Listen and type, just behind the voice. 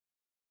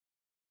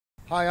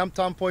Hi, I'm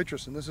Tom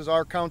Poitras, and this is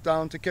our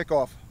countdown to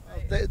kickoff.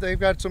 They've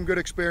got some good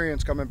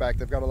experience coming back.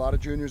 They've got a lot of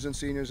juniors and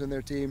seniors in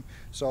their team,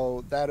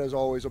 so that is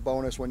always a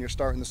bonus when you're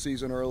starting the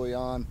season early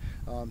on,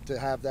 to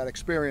have that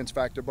experience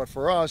factor. But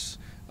for us,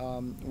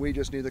 we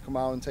just need to come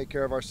out and take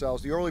care of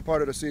ourselves. The early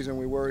part of the season,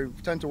 we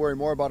tend to worry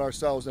more about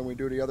ourselves than we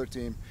do the other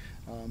team,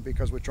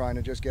 because we're trying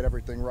to just get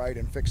everything right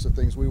and fix the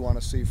things we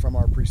want to see from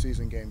our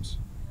preseason games.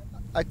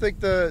 I think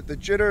the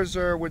jitters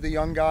are with the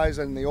young guys,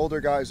 and the older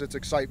guys, it's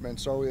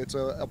excitement. So it's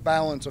a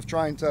balance of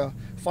trying to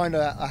find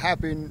a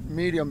happy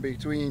medium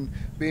between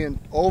being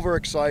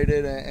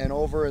overexcited and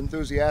over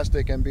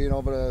enthusiastic and being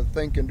able to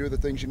think and do the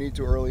things you need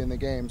to early in the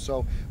game.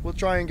 So we'll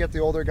try and get the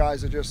older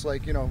guys to just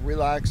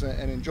relax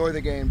and enjoy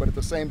the game, but at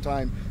the same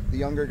time, the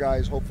younger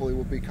guys hopefully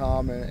will be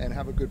calm and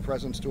have a good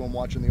presence to them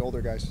watching the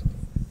older guys.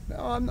 No,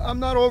 I'm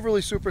not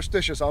overly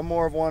superstitious. I'm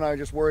more of one, I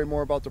just worry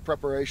more about the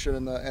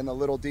preparation and the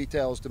little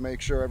details to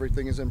make sure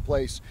everything is in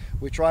place.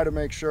 We try to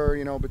make sure,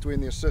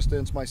 between the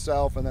assistants,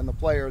 myself, and then the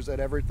players, that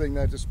everything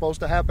that is supposed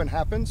to happen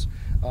happens.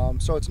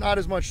 So it's not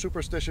as much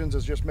superstitions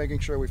as just making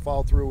sure we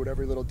follow through with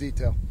every little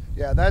detail.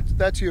 Yeah,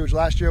 that's huge.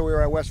 Last year we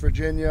were at West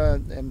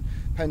Virginia and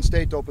Penn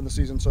State to open the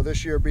season. So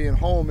this year being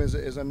home is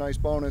a nice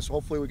bonus.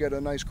 Hopefully we get a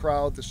nice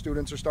crowd. The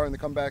students are starting to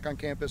come back on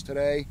campus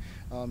today.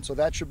 So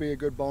that should be a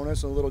good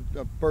bonus, a little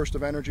burst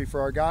of energy for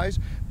our guys.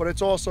 But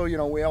it's also,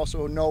 we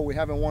also know we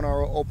haven't won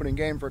our opening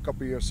game for a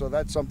couple of years. So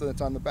that's something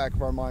that's on the back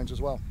of our minds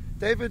as well.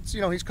 David's,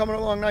 he's coming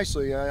along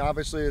nicely.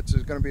 Obviously, it's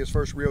going to be his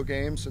first real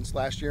game since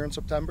last year in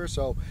September,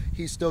 so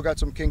he's still got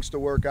some kinks to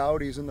work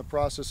out. He's in the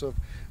process of,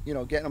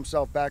 getting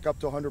himself back up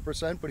to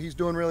 100%, but he's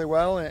doing really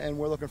well, and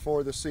we're looking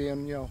forward to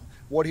seeing,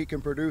 what he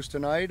can produce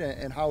tonight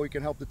and how he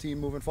can help the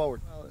team moving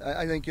forward.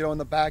 I think, in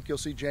the back, you'll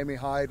see Jamie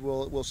Hyde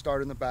will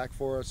start in the back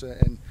for us,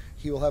 and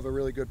he will have a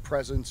really good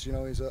presence.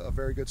 He's a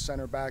very good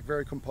center back,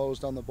 very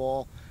composed on the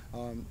ball.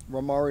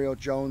 Romario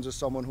Jones is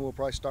someone who will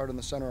probably start in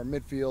the center or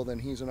midfield, and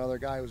he's another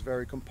guy who's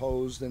very composed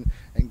and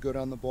good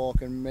on the ball,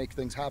 can make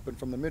things happen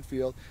from the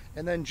midfield.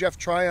 And then Jeff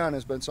Tryon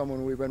has been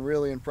someone we've been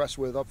really impressed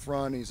with up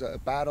front. He's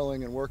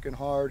battling and working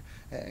hard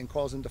and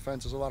causing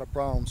defenses a lot of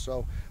problems.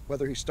 So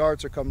whether he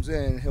starts or comes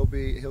in, he'll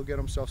get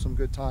himself some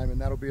good time, and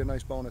that'll be a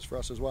nice bonus for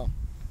us as well.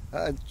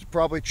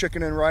 Probably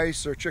chicken and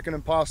rice or chicken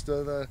and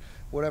pasta,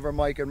 whatever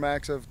Mike and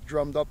Max have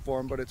drummed up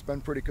for him, but it's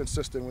been pretty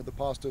consistent with the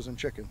pastas and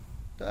chicken.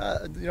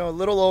 A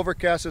little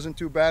overcast isn't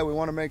too bad. We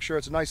want to make sure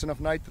it's a nice enough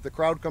night that the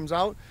crowd comes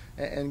out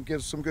and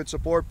gives some good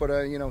support, but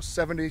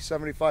 70,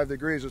 75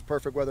 degrees is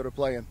perfect weather to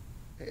play in.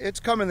 It's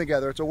coming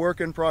together. It's a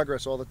work in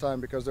progress all the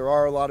time, because there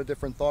are a lot of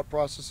different thought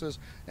processes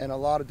and a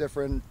lot of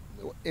different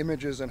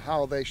images and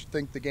how they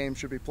think the game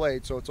should be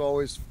played. So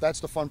that's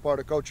the fun part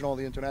of coaching all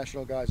the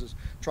international guys, is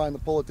trying to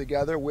pull it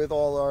together with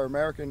all our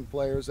American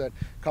players that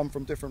come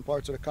from different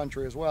parts of the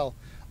country as well.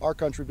 Our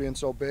country being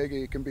so big,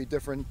 it can be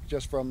different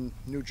just from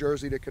New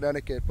Jersey to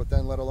Connecticut, but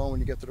then let alone when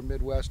you get to the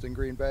Midwest and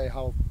Green Bay,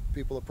 how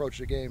people approach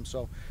the game.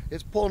 So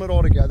it's pulling it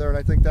all together, and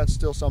I think that's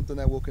still something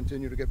that will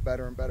continue to get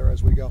better and better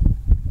as we go.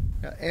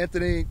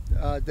 Anthony,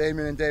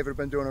 Damon, and David have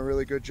been doing a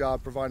really good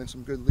job providing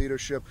some good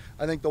leadership.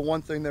 I think the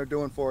one thing they're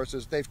doing for us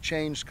is they've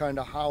changed kind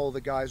of how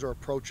the guys are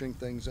approaching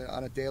things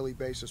on a daily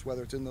basis,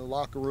 whether it's in the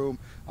locker room,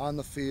 on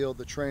the field,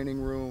 the training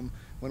room,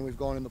 when we've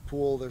gone in the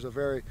pool. There's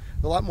a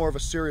lot more of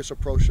a serious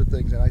approach to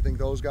things, and I think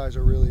those guys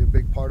are really a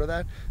big part of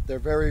that. They're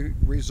very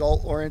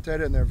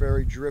result-oriented, and they're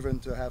very driven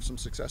to have some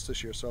success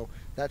this year. So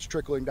that's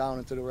trickling down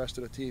into the rest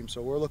of the team.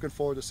 So we're looking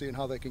forward to seeing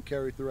how they can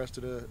carry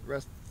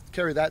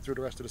that through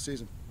the rest of the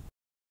season.